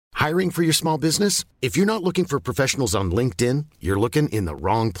Hiring for your small business? If you're not looking for professionals on LinkedIn, you're looking in the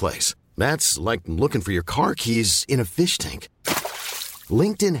wrong place. That's like looking for your car keys in a fish tank.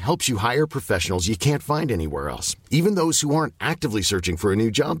 LinkedIn helps you hire professionals you can't find anywhere else, even those who aren't actively searching for a new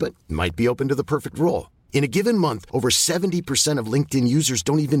job but might be open to the perfect role. In a given month, over 70% of LinkedIn users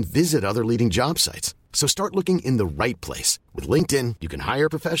don't even visit other leading job sites. So start looking in the right place. With LinkedIn, you can hire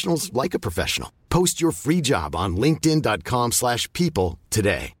professionals like a professional. Post your free job on linkedin.com/people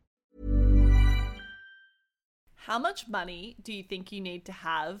today. How much money do you think you need to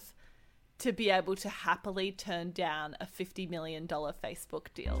have to be able to happily turn down a $50 million Facebook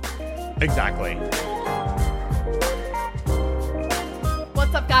deal? Exactly.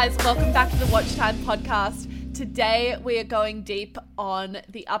 What's up, guys? Welcome back to the Watch Time podcast. Today, we are going deep on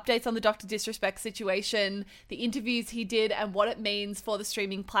the updates on the Dr. Disrespect situation, the interviews he did and what it means for the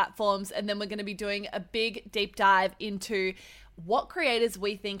streaming platforms. And then we're going to be doing a big deep dive into what creators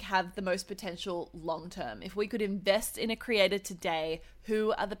we think have the most potential long-term. If we could invest in a creator today,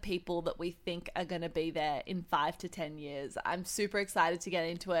 who are the people that we think are going to be there in 5 to 10 years? I'm super excited to get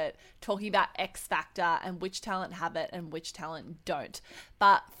into it, talking about X Factor and which talent have it and which talent don't.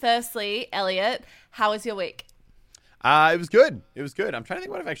 But firstly, Elliot, how was your week? It was good. It was good. I'm trying to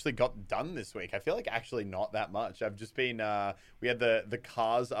think what I've actually got done this week. I feel like actually not that much. I've just been, we had the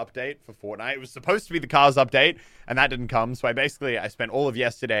Cars update for Fortnite. It was supposed to be the Cars update, and that didn't come. So I spent all of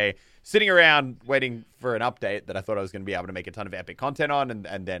yesterday sitting around waiting for an update that I thought I was going to be able to make a ton of Epic content on,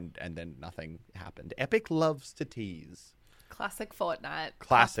 and then nothing happened. Epic loves to tease. Classic Fortnite.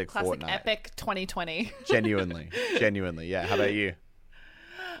 Classic Fortnite. Epic 2020. Genuinely. Yeah. How about you?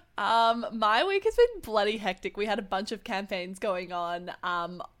 My week has been bloody hectic. We had a bunch of campaigns going on.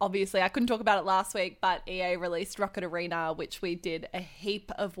 Obviously I couldn't talk about it last week, but EA released Rocket Arena, which we did a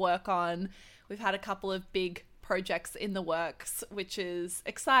heap of work on. We've had a couple of big projects in the works, which is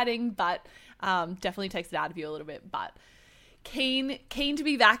exciting, but definitely takes it out of you a little bit. But keen to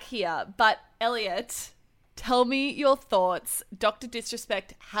be back here. But Elliot, tell me your thoughts. Dr.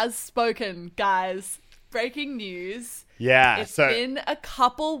 Disrespect has spoken, guys. Breaking news. Yeah. It's been a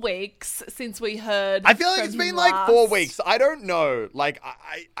couple weeks since we heard. I feel like it's been like 4 weeks. I don't know. Like,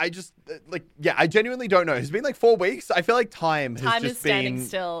 I just, like, yeah, I genuinely don't know. It's been like 4 weeks. I feel like time has just been. Time is standing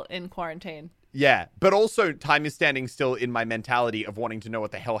still in quarantine. Yeah. But also, time is standing still in my mentality of wanting to know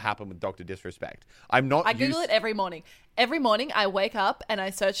what the hell happened with Dr. Disrespect. I Google it every morning. Every morning I wake up and I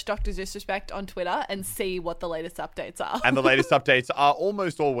search Dr. Disrespect on Twitter and see what the latest updates are. And the latest updates are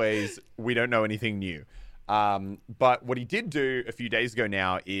almost always, we don't know anything new. But what he did do a few days ago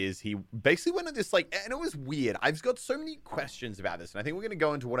now is he basically went on this, like, and it was weird. I've got so many questions about this, and I think we're going to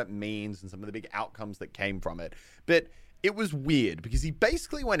go into what it means and some of the big outcomes that came from it. But it was weird because he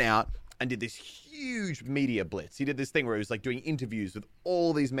basically went out and did this huge media blitz. He did this thing where he was like doing interviews with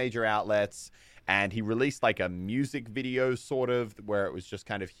all these major outlets, and he released like a music video sort of where it was just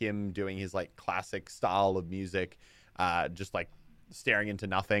kind of him doing his like classic style of music, just like staring into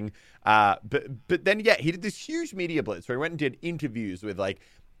nothing. But then, yeah, he did this huge media blitz where he went and did interviews with like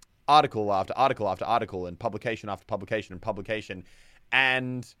article after article after article and publication after publication and publication.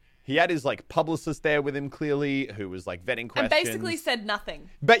 And he had his like publicist there with him clearly, who was like vetting questions. And basically said nothing.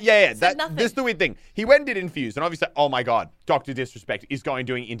 But yeah, nothing. This is the weird thing. He went and did interviews, and obviously, oh my God, Dr. Disrespect is going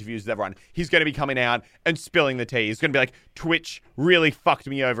doing interviews with everyone. He's going to be coming out and spilling the tea. He's going to be like, Twitch really fucked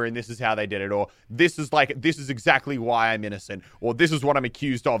me over, and this is how they did it, or this is exactly why I'm innocent, or this is what I'm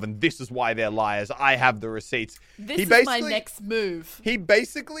accused of, and this is why they're liars. I have the receipts. This is my next move. He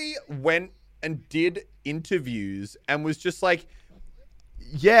basically went and did interviews and was just like,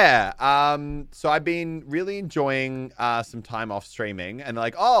 yeah, so I've been really enjoying some time off streaming, and they're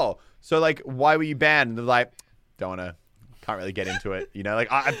like, oh, so like, why were you banned? And they're like, can't really get into it, you know, like,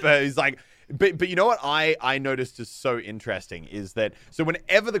 he's like, but you know what I noticed is so interesting is that, so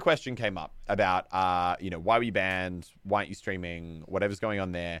whenever the question came up about, why were you banned? Why aren't you streaming? Whatever's going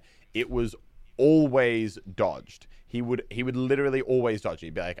on there, it was always dodged. He would literally always dodge.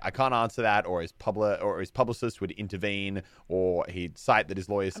 He'd be like, I can't answer that, or his publicist would intervene, or he'd cite that his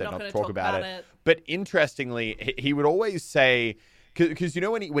lawyer said not to talk about it. But interestingly, he would always say, because you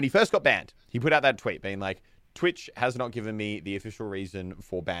know when he first got banned, he put out that tweet being like, Twitch has not given me the official reason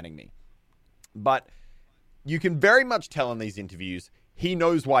for banning me. But you can very much tell in these interviews, he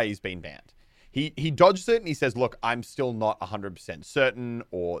knows why he's been banned. He dodges it and he says, look, I'm still not 100% certain,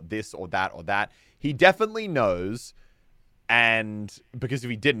 or this or that or that. He definitely knows, and because if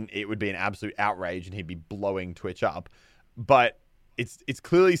he didn't, it would be an absolute outrage and he'd be blowing Twitch up. But it's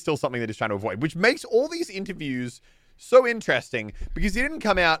clearly still something that he's trying to avoid, which makes all these interviews so interesting, because he didn't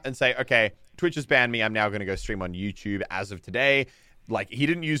come out and say, okay, Twitch has banned me, I'm now going to go stream on YouTube as of today. Like, he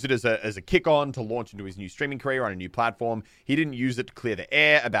didn't use it as a kick on to launch into his new streaming career on a new platform. He didn't use it to clear the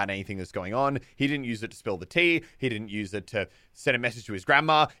air about anything that's going on. He didn't use it to spill the tea. He didn't use it to send a message to his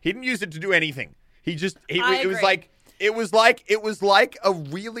grandma. He didn't use it to do anything. It was like a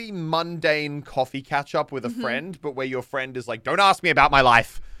really mundane coffee catch up with a friend, but where your friend is like, don't ask me about my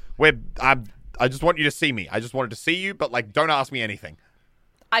life. I just want you to see me. I just wanted to see you, but like, don't ask me anything.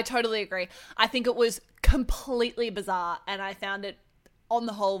 I totally agree. I think it was completely bizarre, and I found it, on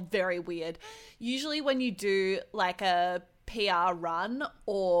the whole, very weird. Usually when you do like a PR run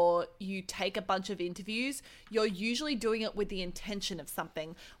or you take a bunch of interviews, you're usually doing it with the intention of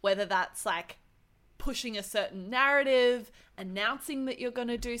something, whether that's like pushing a certain narrative, announcing that you're going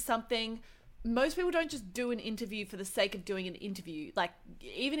to do something. Most people don't just do an interview for the sake of doing an interview. Like,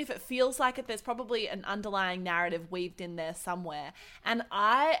 even if it feels like it, there's probably an underlying narrative weaved in there somewhere. And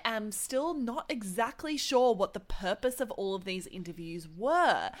I am still not exactly sure what the purpose of all of these interviews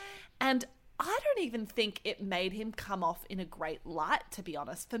were. And I don't even think it made him come off in a great light, to be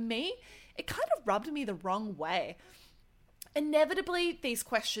honest. For me, it kind of rubbed me the wrong way. Inevitably, these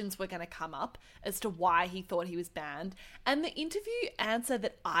questions were going to come up as to why he thought he was banned. And the interview answer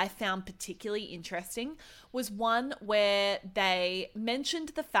that I found particularly interesting was one where they mentioned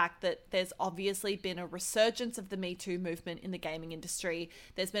the fact that there's obviously been a resurgence of the Me Too movement in the gaming industry.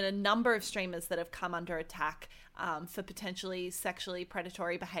 There's been a number of streamers that have come under attack for potentially sexually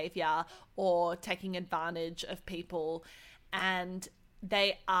predatory behavior or taking advantage of people. And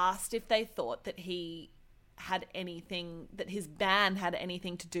they asked if they thought that his ban had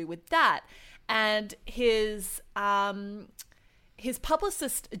anything to do with that. And his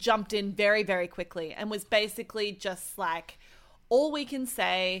publicist jumped in very, very quickly and was basically just like, all we can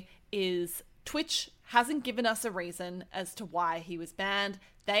say is Twitch hasn't given us a reason as to why he was banned.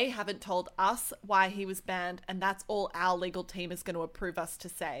 They haven't told us why he was banned, and that's all our legal team is going to approve us to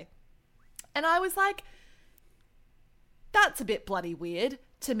say. And I was like, that's a bit bloody weird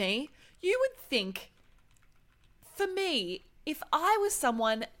to me. You would think, for me, if I was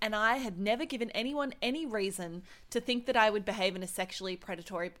someone and I had never given anyone any reason to think that I would behave in a sexually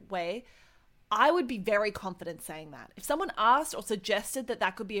predatory way, I would be very confident saying that. If someone asked or suggested that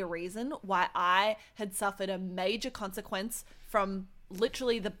that could be a reason why I had suffered a major consequence from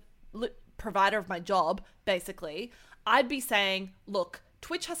literally the provider of my job, basically, I'd be saying, look,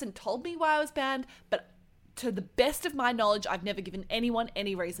 Twitch hasn't told me why I was banned, but to the best of my knowledge, I've never given anyone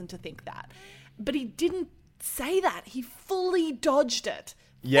any reason to think that. But he didn't say that. He fully dodged it.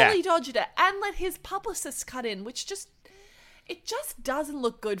 Fully dodged it and let his publicist cut in, which just doesn't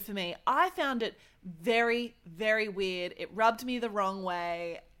look good for me. I found it very, very weird. It rubbed me the wrong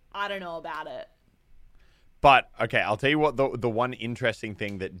way. I don't know about it. But, okay, I'll tell you what the one interesting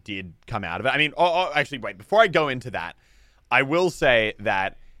thing that did come out of it. I mean, actually, wait, before I go into that, I will say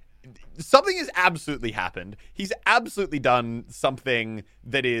that something has absolutely happened. He's absolutely done something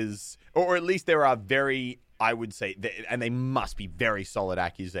that is, or at least there are very, I would say, and they must be very solid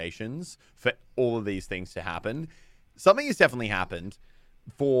accusations for all of these things to happen. Something has definitely happened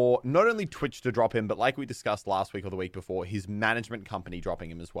for not only Twitch to drop him, but like we discussed last week or the week before, his management company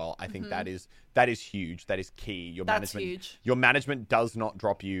dropping him as well. I think that is huge. That is key. That's huge. Your management does not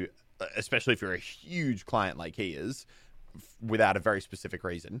drop you, especially if you're a huge client like he is, without a very specific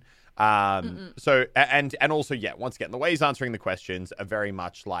reason. So, and also, yeah, once again, the way he's answering the questions are very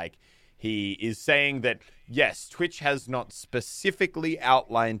much like he is saying that, yes, Twitch has not specifically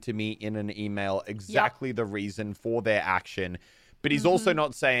outlined to me in an email exactly the reason for their action. But he's also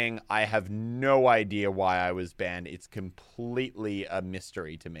not saying, I have no idea why I was banned. It's completely a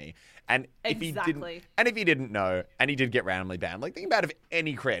mystery to me. And if he didn't know, and he did get randomly banned, like think about if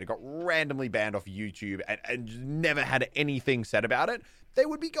any creator got randomly banned off YouTube and just never had anything said about it, they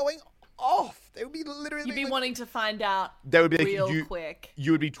would be going off. They would be literally... You'd be wanting to find out real quick.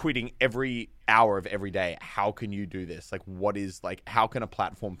 You would be tweeting every hour of every day, how can you do this? Like, how can a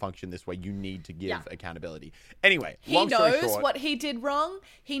platform function this way? You need to give accountability. Anyway, he knows what he did wrong.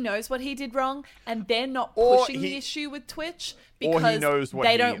 And they're not pushing the issue with Twitch because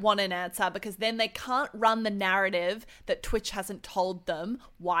they don't want an answer, because then they can't run the narrative that Twitch hasn't told them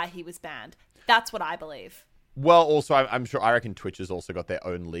why he was banned. That's what I believe. Well, also, I reckon Twitch has also got their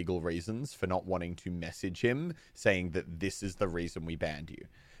own legal reasons for not wanting to message him saying that this is the reason we banned you.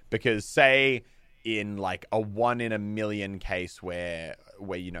 Because say in like a 1 in a million case where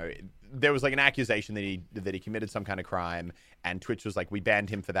you know there was like an accusation that he committed some kind of crime, and Twitch was like, we banned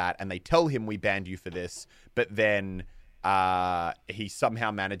him for that, and they tell him we banned you for this, but then he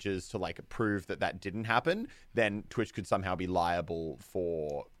somehow manages to like prove that didn't happen, then Twitch could somehow be liable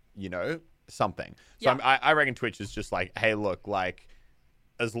for, you know, something. So I reckon Twitch is just like, hey, look, like,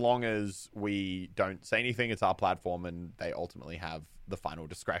 as long as we don't say anything, it's our platform and they ultimately have the final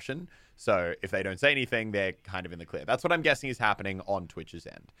discretion. So if they don't say anything, they're kind of in the clear. That's what I'm guessing is happening on Twitch's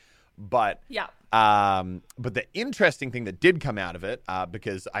end. But but the interesting thing that did come out of it,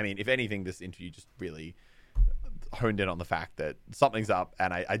 because I mean, if anything, this interview just really honed in on the fact that something's up,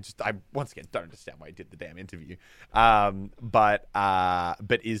 and I once again don't understand why he did the damn interview. But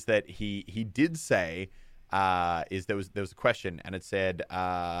is that he did say is there was a question, and it said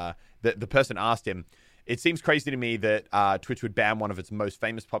that the person asked him, "It seems crazy to me that Twitch would ban one of its most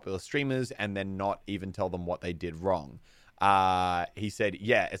famous popular streamers and then not even tell them what they did wrong." He said,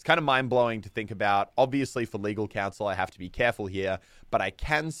 yeah, it's kind of mind-blowing to think about. Obviously, for legal counsel, I have to be careful here. But I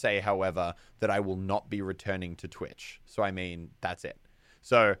can say, however, that I will not be returning to Twitch. So, I mean, that's it.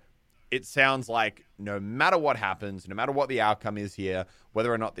 So, it sounds like no matter what happens, no matter what the outcome is here,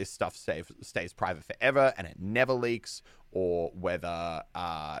 whether or not this stuff stays private forever and it never leaks, or whether,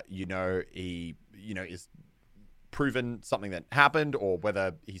 he, is proven something that happened, or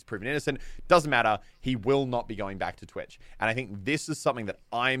whether he's proven innocent, doesn't matter. He will not be going back to Twitch. And I think this is something that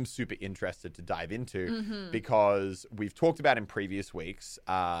I'm super interested to dive into, because we've talked about in previous weeks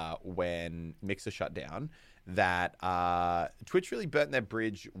when Mixer shut down that Twitch really burnt their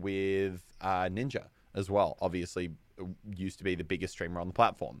bridge with Ninja as well. Obviously, used to be the biggest streamer on the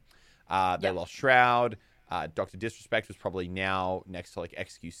platform. They lost Shroud. Dr. Disrespect was probably now, next to like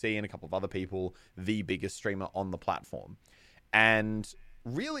XQC and a couple of other people, the biggest streamer on the platform. And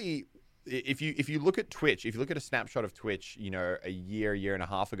really, if you look at Twitch, if you look at a snapshot of Twitch, a year and a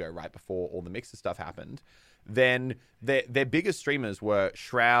half ago, right before all the Mixer stuff happened, then their biggest streamers were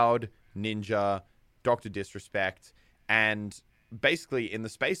Shroud, Ninja, Dr. Disrespect, and basically in the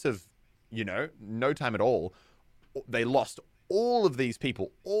space of, no time at all, they lost all of these people,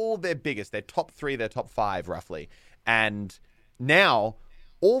 all their biggest, their top 3, their top 5 roughly. And now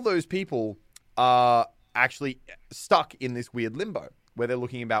all those people are actually stuck in this weird limbo where they're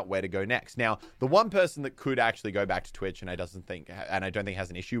looking about where to go next. Now, the one person that could actually go back to Twitch, and I don't think has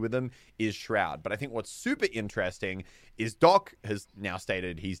an issue with them, is Shroud. But I think what's super interesting is Doc has now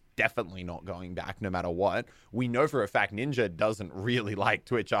stated he's definitely not going back no matter what. We know for a fact Ninja doesn't really like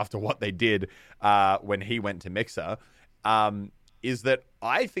Twitch after what they did when he went to Mixer. Is that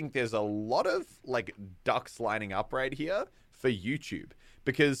I think there's a lot of like ducks lining up right here for YouTube,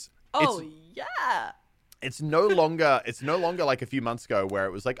 because it's no longer like a few months ago where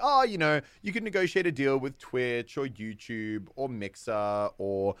it was like, you can negotiate a deal with Twitch or YouTube or Mixer,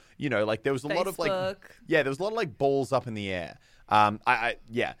 or like there was a lot of like balls up in the air.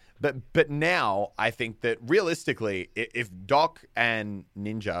 But now I think that realistically, if Doc and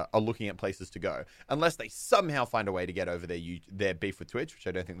Ninja are looking at places to go, unless they somehow find a way to get over their beef with Twitch, which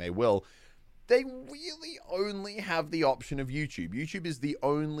I don't think they will, they really only have the option of YouTube. YouTube is the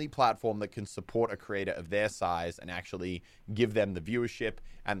only platform that can support a creator of their size and actually give them the viewership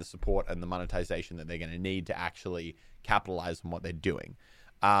and the support and the monetization that they're going to need to actually capitalize on what they're doing.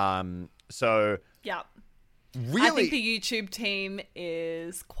 Really? I think the YouTube team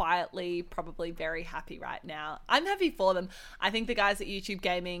is quietly probably very happy right now. I'm happy for them. I think the guys at YouTube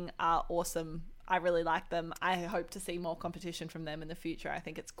Gaming are awesome. I really like them. I hope to see more competition from them in the future. I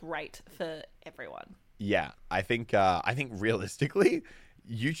think it's great for everyone. Yeah, I think realistically,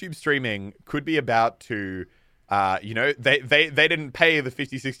 YouTube streaming could be about to, they didn't pay the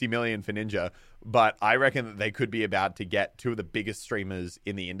 50-60 million for Ninja, but I reckon that they could be about to get 2 of the biggest streamers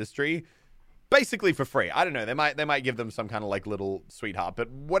in the industry basically for free. I don't know. They might give them some kind of like little sweetheart,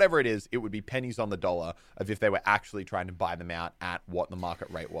 but whatever it is, it would be pennies on the dollar of if they were actually trying to buy them out at what the market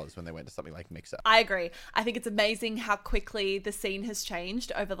rate was when they went to something like Mixer. I agree. I think it's amazing how quickly the scene has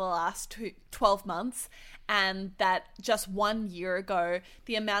changed over the last 12 months, and that just 1 year ago,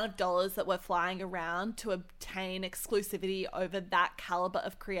 the amount of dollars that were flying around to obtain exclusivity over that caliber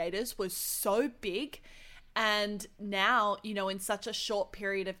of creators was so big. And now, in such a short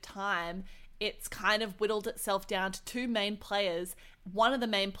period of time, it's kind of whittled itself down to 2 main players. One of the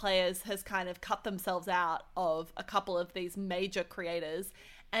main players has kind of cut themselves out of a couple of these major creators.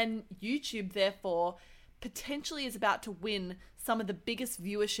 And YouTube, therefore, potentially is about to win some of the biggest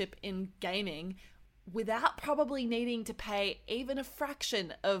viewership in gaming without probably needing to pay even a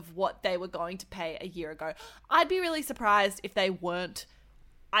fraction of what they were going to pay a year ago. I'd be really surprised if they weren't.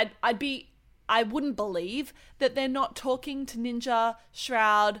 I wouldn't believe that they're not talking to Ninja,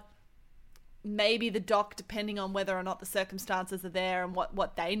 Shroud, maybe the Doc, depending on whether or not the circumstances are there and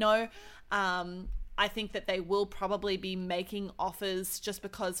what they know. I think that they will probably be making offers just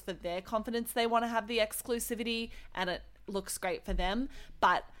because for their confidence they want to have the exclusivity and it looks great for them.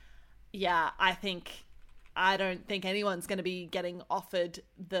 But yeah, I think I don't think anyone's going to be getting offered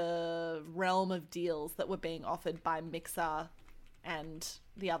the realm of deals that were being offered by Mixer and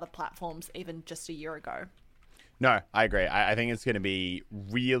the other platforms even just a year ago. No, I agree. I think it's going to be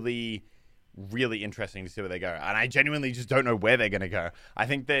really, really interesting to see where they go. And I genuinely just don't know where they're going to go. I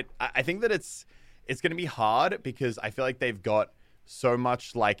think that it's going to be hard because I feel like they've got so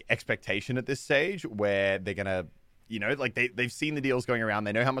much like expectation at this stage where they're going to, you know, like they've seen the deals going around.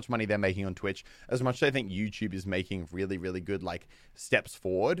 They know how much money they're making on Twitch. As much as I think YouTube is making really, really good like steps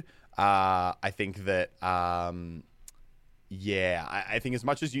forward, I think that, I think as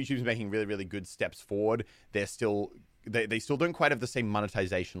much as YouTube's making really, really good steps forward, they still don't quite have the same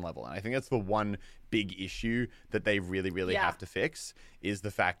monetization level. And I think that's the one big issue that they really, really have to fix is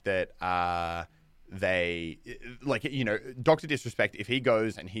the fact that they, like, you know, Dr. Disrespect, if he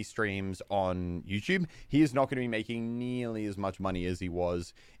goes and he streams on YouTube, he is not going to be making nearly as much money as he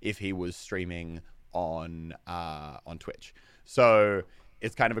was if he was streaming on Twitch. So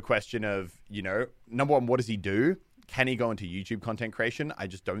it's kind of a question of, you know, number one, what does he do? Can he go into YouTube content creation? I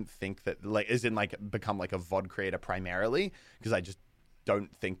just don't think that, like, as in, like, become, like, a VOD creator primarily, because I just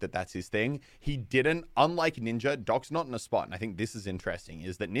don't think that that's his thing. He didn't, unlike Ninja, Doc's not in a spot, and I think this is interesting,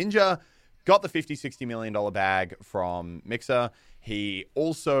 is that Ninja got the $50-60 million bag from Mixer. He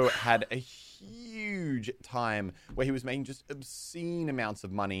also had a huge time where he was making just obscene amounts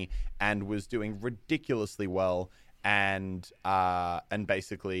of money and was doing ridiculously well and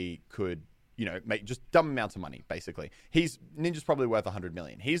basically could, you know, make just dumb amounts of money, basically. Ninja's probably worth $100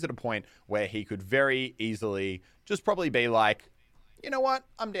 million. He's at a point where he could very easily just probably be like, you know what?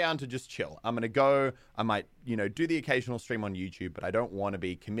 I'm down to just chill. I'm going to go. I might, you know, do the occasional stream on YouTube, but I don't want to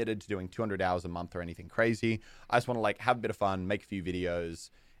be committed to doing 200 hours a month or anything crazy. I just want to, like, have a bit of fun, make a few videos,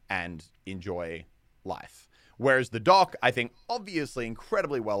 and enjoy life. Whereas the Doc, I think, obviously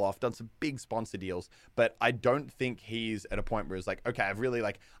incredibly well off, done some big sponsor deals, but I don't think he's at a point where it's like, okay, I've really,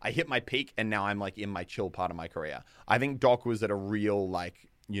 like, I hit my peak and now I'm, like, in my chill part of my career. I think Doc was at a real, like,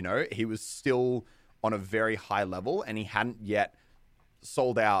 you know, he was still on a very high level and he hadn't yet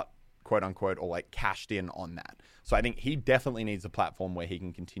sold out, quote unquote, or, like, cashed in on that. So I think he definitely needs a platform where he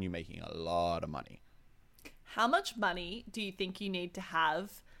can continue making a lot of money. How much money do you think you need to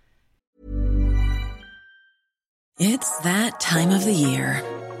have? It's that time of the year.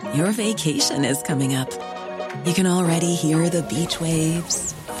 Your vacation is coming up. You can already hear the beach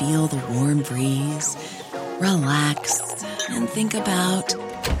waves, feel the warm breeze, relax, and think about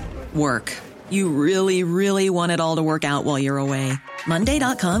work. You really, really want it all to work out while you're away.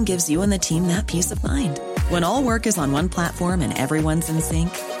 Monday.com gives you and the team that peace of mind. When all work is on one platform and everyone's in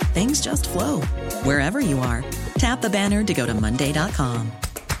sync, things just flow. Wherever you are, tap the banner to go to Monday.com.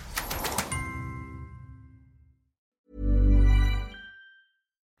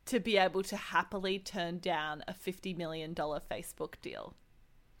 To be able to happily turn down a $50 million Facebook deal.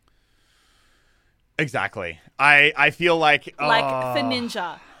 Exactly. I feel like... Like, for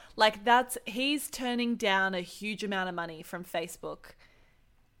Ninja, like, he's turning down a huge amount of money from Facebook.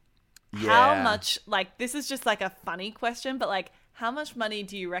 Yeah. How much, like, this is just like a funny question, but, like, how much money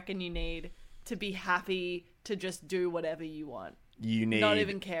do you reckon you need to be happy to just do whatever you want? You need not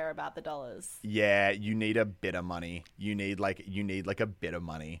even care about the dollars. Yeah, you need a bit of money. You need like a bit of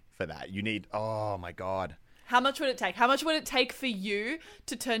money for that. You need, oh my God. How much would it take? How much would it take for you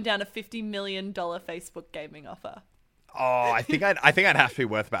to turn down a $50 million Facebook gaming offer? Oh, I think I'd have to be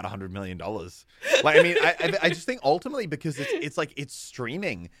worth about $100 million. Like, I mean, I just think ultimately because it's like it's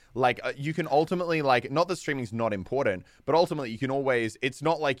streaming. Like, you can ultimately, like, not that streaming's not important, but ultimately you can always. It's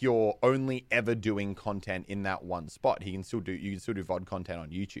not like you're only ever doing content in that one spot. You can still do VOD content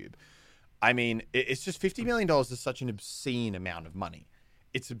on YouTube. I mean, it's just $50 million is such an obscene amount of money.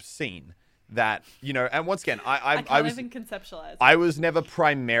 It's obscene that, you know. And once again, I can't was even conceptualize. I was never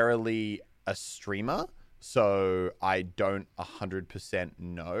primarily a streamer. So I don't 100%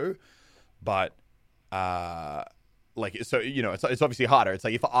 know, but like, so, you know, it's obviously harder. It's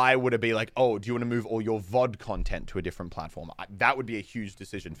like if I were to be like, oh, do you want to move all your VOD content to a different platform? That would be a huge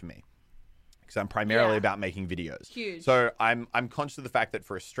decision for me because I'm primarily about making videos. Huge. So I'm conscious of the fact that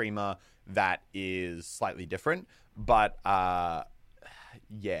for a streamer that is slightly different, but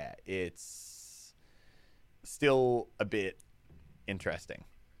yeah, it's still a bit interesting.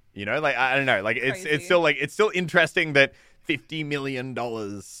 You know, like, I don't know, like, it's still interesting that $50 million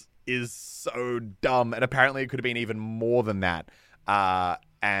is so dumb. And apparently it could have been even more than that.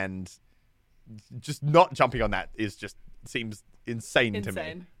 And just not jumping on that seems insane to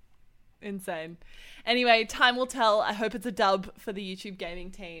me. Insane. Anyway, time will tell. I hope it's a dub for the YouTube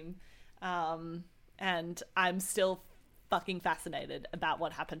gaming team. And I'm still fucking fascinated about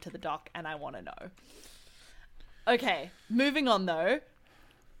what happened to the Doc, and I want to know. Okay, moving on though.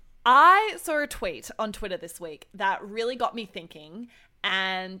 I saw a tweet on Twitter this week that really got me thinking,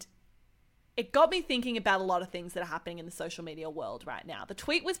 and it got me thinking about a lot of things that are happening in the social media world right now. The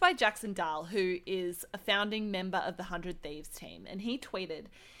tweet was by Jackson Dahl, who is a founding member of the 100 Thieves team, and he tweeted,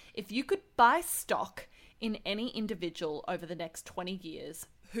 "If you could buy stock in any individual over the next 20 years,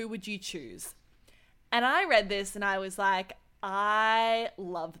 who would you choose?" And I read this and I was like, I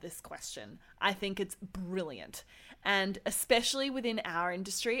love this question. I think it's brilliant. And especially within our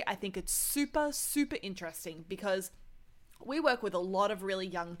industry, I think it's super, super interesting because we work with a lot of really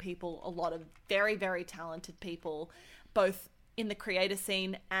young people, a lot of very, very talented people, both in the creator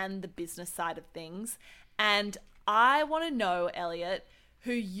scene and the business side of things. And I want to know, Elliot,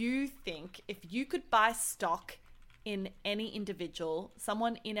 who you think, if you could buy stock in any individual,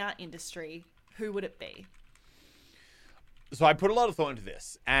 someone in our industry, who would it be? So I put a lot of thought into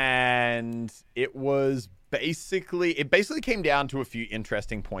this, and it basically came down to a few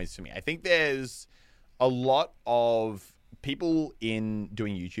interesting points for me. I think there's a lot of people in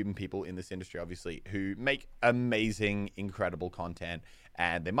doing YouTube and people in this industry, obviously, who make amazing, incredible content,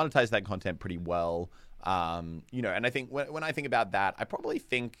 and they monetize that content pretty well. And I think when I think about that, I probably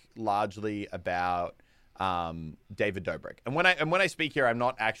think largely about David Dobrik. And when I speak here, I'm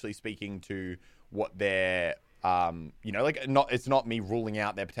not actually speaking to what they're it's not me ruling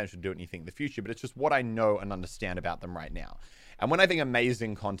out their potential to do anything in the future, but it's just what I know and understand about them right now. And when I think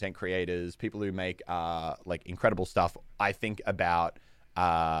amazing content creators, people who make incredible stuff, I think about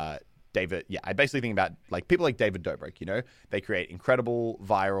David. Yeah, I basically think about people like David Dobrik. They create incredible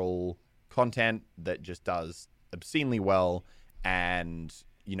viral content that just does obscenely well, and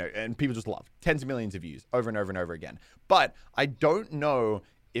people just love tens of millions of views over and over and over again. But I don't know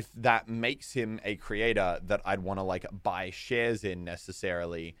if that makes him a creator that I'd want to buy shares in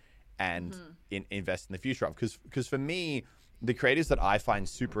necessarily and invest in the future of. Because for me, the creators that I find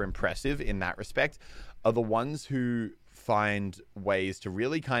super impressive in that respect are the ones who find ways to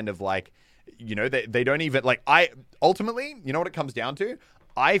really kind of they don't even ultimately, you know what it comes down to?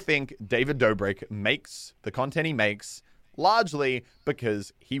 I think David Dobrik makes the content he makes largely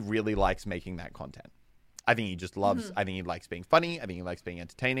because he really likes making that content. I think he just loves, I think he likes being funny. I think he likes being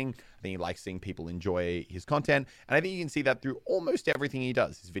entertaining. I think he likes seeing people enjoy his content. And I think you can see that through almost everything he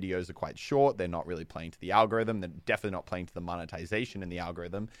does. His videos are quite short. They're not really playing to the algorithm. They're definitely not playing to the monetization in the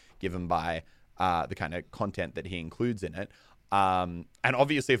algorithm given by the kind of content that he includes in it. And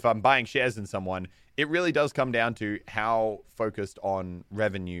obviously, if I'm buying shares in someone, it really does come down to how focused on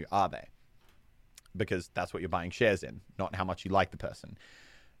revenue are they? Because that's what you're buying shares in, not how much you like the person.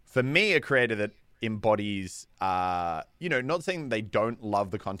 For me, a creator that embodies, not saying they don't love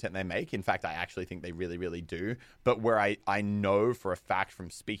the content they make. In fact, I actually think they really, really do. But where I know for a fact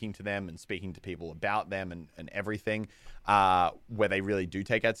from speaking to them and speaking to people about them and everything, where they really do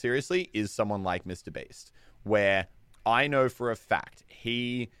take that seriously is someone like Mr. Beast, where I know for a fact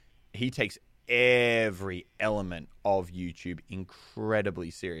he takes every element of YouTube incredibly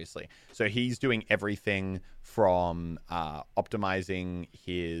seriously. So he's doing everything from optimizing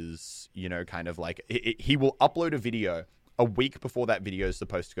his, he will upload a video a week before that video is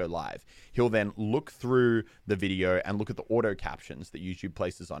supposed to go live. He'll then look through the video and look at the auto captions that YouTube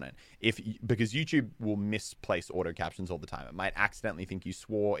places on it. Because YouTube will misplace auto captions all the time. It might accidentally think you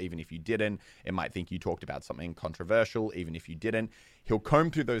swore even if you didn't. It might think you talked about something controversial even if you didn't. He'll comb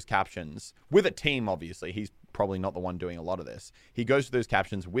through those captions with a team, obviously. He's probably not the one doing a lot of this. He goes through those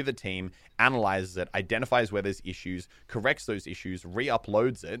captions with a team, analyzes it, identifies where there's issues, corrects those issues,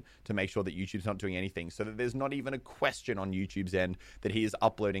 re-uploads it to make sure that YouTube's not doing anything, so that there's not even a question on YouTube's end that he is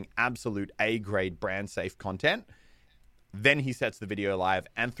uploading absolute A-grade brand-safe content. Then he sets the video live,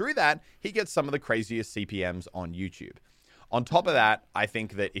 and through that, he gets some of the craziest CPMs on YouTube. On top of that, I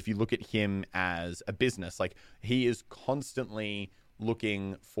think that if you look at him as a business, he is constantly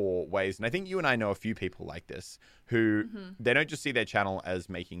looking for ways, and I think you and I know a few people like this who they don't just see their channel as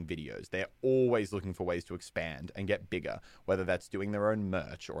making videos. They're always looking for ways to expand and get bigger, whether that's doing their own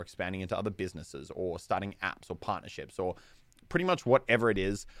merch or expanding into other businesses or starting apps or partnerships or pretty much whatever it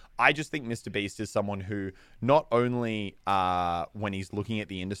is. I just think Mr. Beast is someone who not only when he's looking at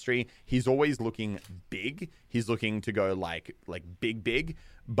the industry, he's always looking big. He's looking to go like big,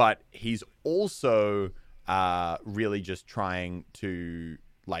 but he's also really just trying to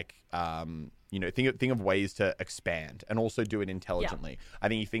think of ways to expand and also do it intelligently. Yeah. I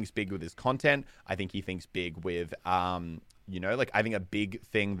think he thinks big with his content. I think he thinks big with, I think a big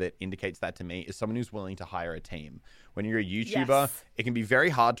thing that indicates that to me is someone who's willing to hire a team. When you're a YouTuber, it can be very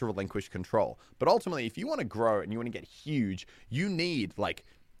hard to relinquish control. But ultimately, if you want to grow and you want to get huge, you need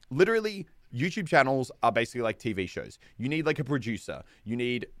literally YouTube channels are basically like TV shows. You need like a producer. You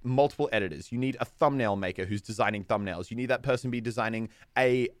need multiple editors. You need a thumbnail maker who's designing thumbnails. You need that person be designing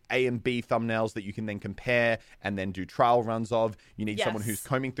A and B thumbnails that you can then compare and then do trial runs of. You need someone who's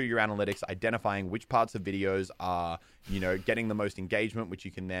combing through your analytics, identifying which parts of videos are, getting the most engagement, which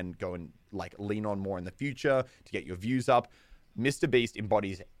you can then go and like lean on more in the future to get your views up. Mr. Beast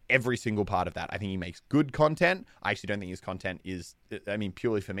embodies every single part of that. I think he makes good content. I actually don't think his content is,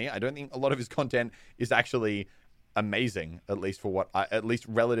 purely for me, I don't think a lot of his content is actually amazing, at least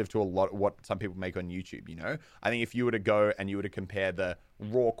relative to a lot what some people make on YouTube, I think if you were to go and you were to compare the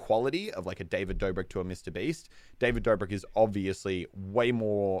raw quality of like a David Dobrik to a Mr. Beast, David Dobrik is obviously way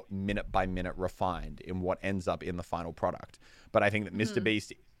more minute by minute refined in what ends up in the final product. But I think that Mr.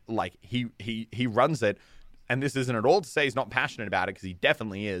 Beast, like he runs it. And this isn't at all to say he's not passionate about it, because he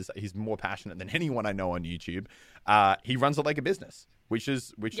definitely is. He's more passionate than anyone I know on YouTube. He runs it like a business, which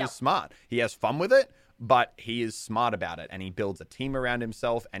is smart. He has fun with it, but he is smart about it, and he builds a team around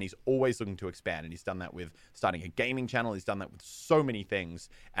himself, and he's always looking to expand. And he's done that with starting a gaming channel. He's done that with so many things.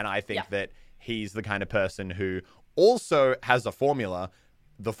 And I think that he's the kind of person who also has a formula,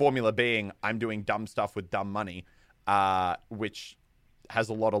 the formula being I'm doing dumb stuff with dumb money, which has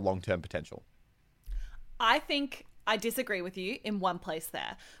a lot of long-term potential. I think I disagree with you in one place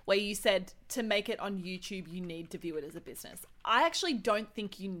there, where you said to make it on YouTube, you need to view it as a business. I actually don't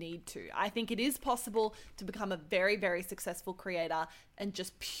think you need to. I think it is possible to become a very, very successful creator and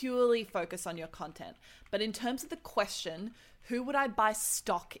just purely focus on your content. But in terms of the question, who would I buy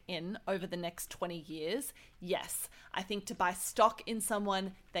stock in over the next 20 years? Yes, I think to buy stock in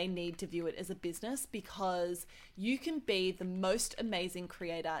someone, they need to view it as a business, because you can be the most amazing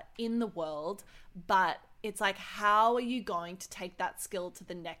creator in the world, but it's like, how are you going to take that skill to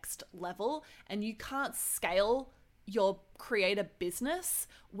the next level? And you can't scale your creator business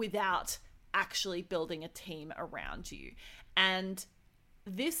without actually building a team around you. And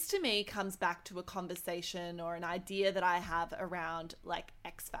this to me comes back to a conversation or an idea that I have around like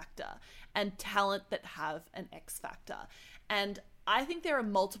X Factor and talent that have an X Factor. And I think there are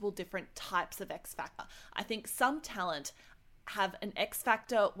multiple different types of X Factor. I think some talent have an X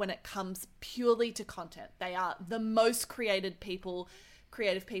Factor when it comes purely to content. They are the most creative people.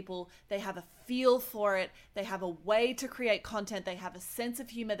 They have a feel for it. They have a way to create content. They have a sense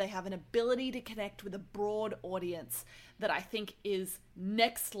of humor. They have an ability to connect with a broad audience that I think is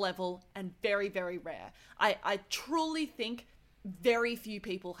next level and very, very rare. I truly think very few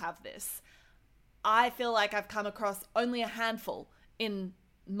people have this. I feel like I've come across only a handful in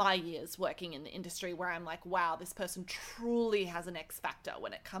my years working in the industry where I'm like, wow, this person truly has an X Factor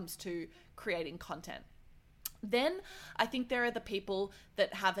when it comes to creating content. Then I think there are the people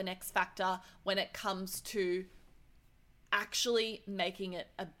that have an X Factor when it comes to actually making it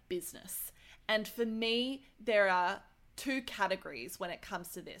a business. And for me, there are two categories when it comes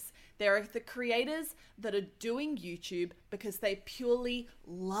to this. There are the creators that are doing YouTube because they purely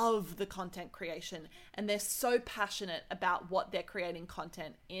love the content creation and they're so passionate about what they're creating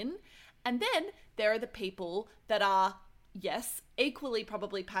content in. And then there are the people that are, yes, equally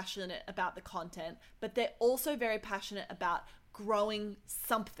probably passionate about the content, but they're also very passionate about growing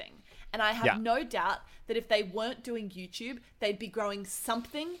something. And I have no doubt that if they weren't doing YouTube, they'd be growing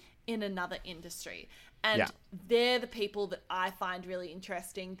something in another industry. And they're the people that I find really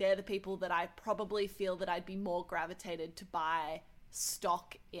interesting. They're the people that I probably feel that I'd be more gravitated to buy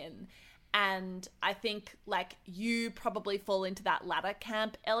stock in. And I think like you probably fall into that latter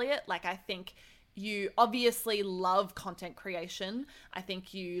camp, Elliot. Like I think you obviously love content creation. I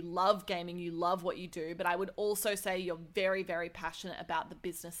think you love gaming. You love what you do. But I would also say you're very, very passionate about the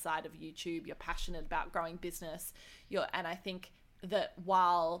business side of YouTube. You're passionate about growing business. And I think that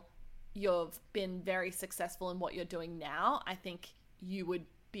while you've been very successful in what you're doing now, I think you would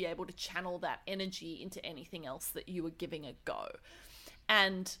be able to channel that energy into anything else that you were giving a go.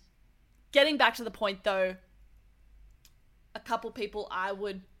 And getting back to the point though, a couple people I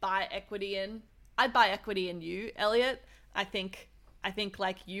would buy equity in. I'd buy equity in you, Elliot. I think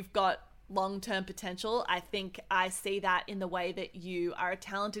like you've got long-term potential. I think I see that in the way that you are a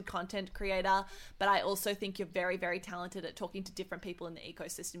talented content creator, but I also think you're very, very talented at talking to different people in the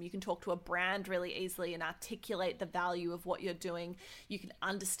ecosystem. You can talk to a brand really easily and articulate the value of what you're doing. You can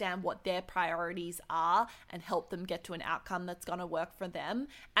understand what their priorities are and help them get to an outcome that's going to work for them.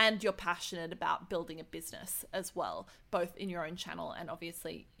 And you're passionate about building a business as well, both in your own channel and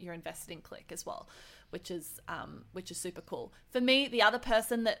obviously you're invested in Click as well, which is super cool. For me, the other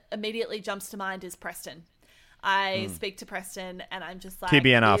person that immediately jumps to mind is Preston. I speak to Preston and I'm just like...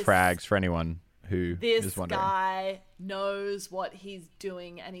 TBNR frags for anyone who This is wondering. guy knows what he's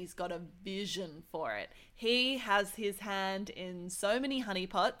doing and he's got a vision for it. He has his hand in so many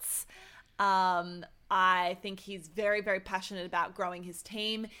honeypots. I think he's very, very passionate about growing his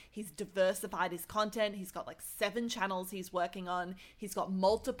team. He's diversified his content. He's got like 7 channels he's working on. He's got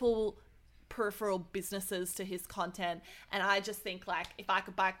multiple peripheral businesses to his content. And I just think like if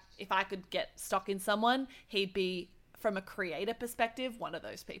I could get stock in someone, he'd be, from a creator perspective, one of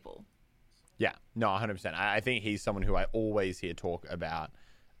those people. Yeah, no, 100%. I think he's someone who I always hear talk about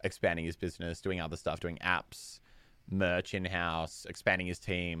expanding his business, doing other stuff, doing apps, merch in-house, expanding his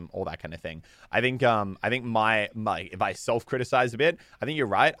team, all that kind of thing. I think my if I self-criticize a bit, I think you're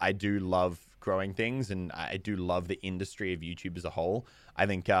right. I do love growing things, and I do love the industry of YouTube as a whole. I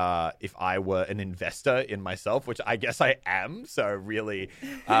think if I were an investor in myself, which I guess I am, so really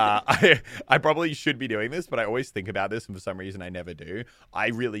I probably should be doing this, but I always think about this, and for some reason I never do. I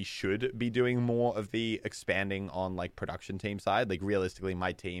really should be doing more of the expanding on like production team side. Like realistically,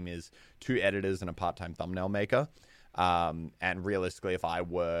 my team is 2 editors and a part-time thumbnail maker. And realistically, if I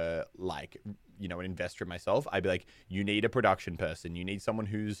were like, you know, an investor in myself, I'd be like, you need a production person. You need someone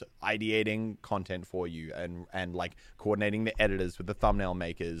who's ideating content for you and like coordinating the editors with the thumbnail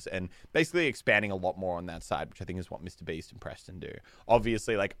makers and basically expanding a lot more on that side, which I think is what Mr. Beast and Preston do.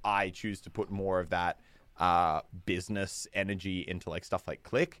 Obviously, like I choose to put more of that business energy into like stuff like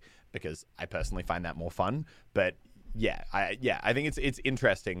Click because I personally find that more fun. But I think it's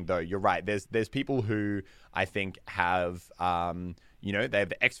interesting though. You're right. There's people who I think have they have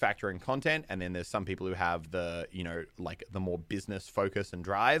the X factor in content, and then there's some people who have the like the more business focus and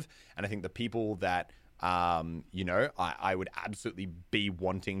drive. And I think the people that I would absolutely be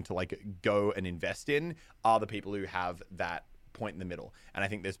wanting to like go and invest in are the people who have that point in the middle. And I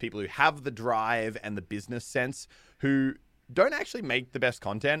think there's people who have the drive and the business sense who don't actually make the best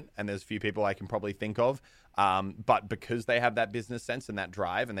content, and there's a few people I can probably think of, but because they have that business sense and that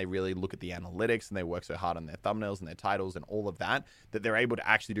drive, and they really look at the analytics and they work so hard on their thumbnails and their titles and all of that, that they're able to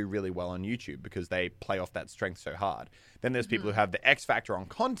actually do really well on YouTube because they play off that strength so hard. Then there's people who have the X factor on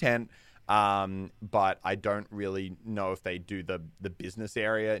content, but I don't really know if they do the business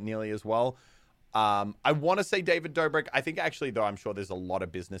area nearly as well. I want to say David Dobrik. I think actually, though, I'm sure there's a lot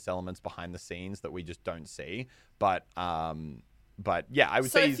of business elements behind the scenes that we just don't see. But yeah, I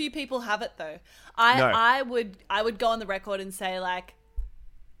would say so few people have it though. I would go on the record and say like,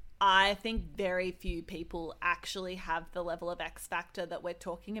 I think very few people actually have the level of X factor that we're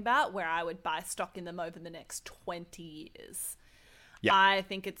talking about, where I would buy stock in them over the next 20 years. Yeah. I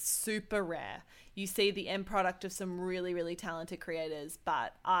think it's super rare. You see the end product of some really, really talented creators,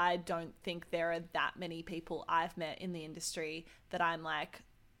 but I don't think there are that many people I've met in the industry that I'm like,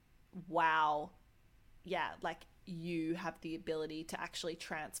 wow, yeah, like you have the ability to actually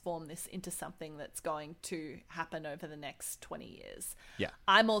transform this into something that's going to happen over the next 20 years. Yeah.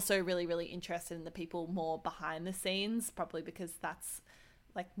 I'm also really, really interested in the people more behind the scenes, probably because that's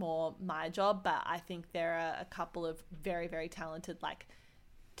like more my job, but I think there are a couple of very, very talented like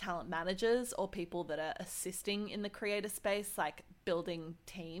talent managers or people that are assisting in the creator space, like building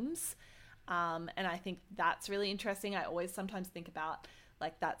teams. And I think that's really interesting. I always sometimes think about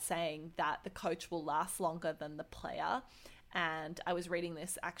like that saying that the coach will last longer than the player. And I was reading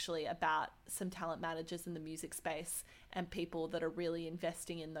this actually about some talent managers in the music space and people that are really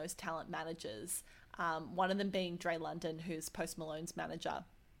investing in those talent managers. One of them being Dre London, who's Post Malone's manager,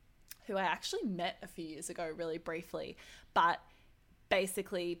 who I actually met a few years ago really briefly. But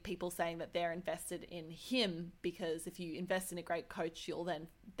basically people saying that they're invested in him because if you invest in a great coach,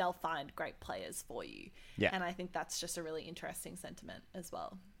 they'll find great players for you. Yeah. And I think that's just a really interesting sentiment as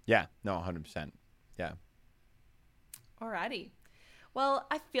well. Yeah, no, 100%. Yeah. Alrighty. Well,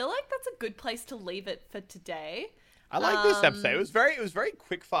 I feel like that's a good place to leave it for today. I like this episode. It was very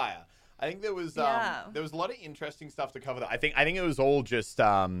quick fire. I think there was a lot of interesting stuff to cover. I think it was all just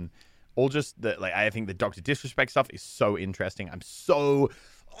the like. I think the Dr. Disrespect stuff is so interesting.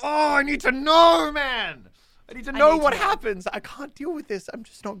 I need to know, man. I need to know what happens. I can't deal with this. I'm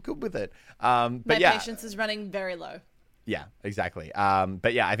just not good with it. But my yeah, patience is running very low. Yeah, exactly.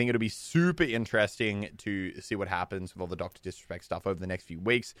 But yeah, I think it'll be super interesting to see what happens with all the Dr. Disrespect stuff over the next few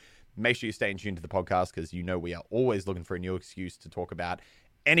weeks. Make sure you stay tuned to the podcast because we are always looking for a new excuse to talk about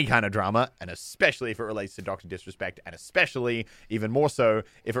any kind of drama, and especially if it relates to Dr. Disrespect, and especially even more so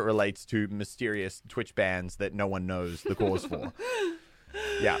if it relates to mysterious Twitch bans that no one knows the cause for.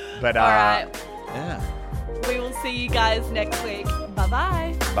 Yeah, but all right. Yeah. We will see you guys next week.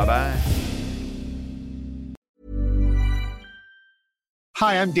 Bye-bye. Bye-bye.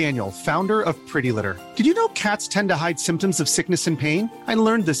 Hi, I'm Daniel, founder of Pretty Litter. Did you know cats tend to hide symptoms of sickness and pain? I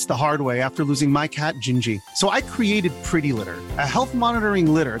learned this the hard way after losing my cat, Gingy. So I created Pretty Litter, a health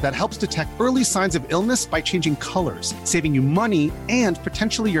monitoring litter that helps detect early signs of illness by changing colors, saving you money and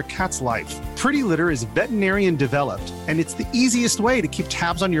potentially your cat's life. Pretty Litter is veterinarian developed, and it's the easiest way to keep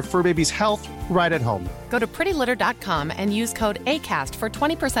tabs on your fur baby's health right at home. Go to prettylitter.com and use code ACAST for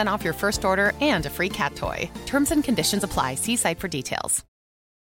 20% off your first order and a free cat toy. Terms and conditions apply. See site for details.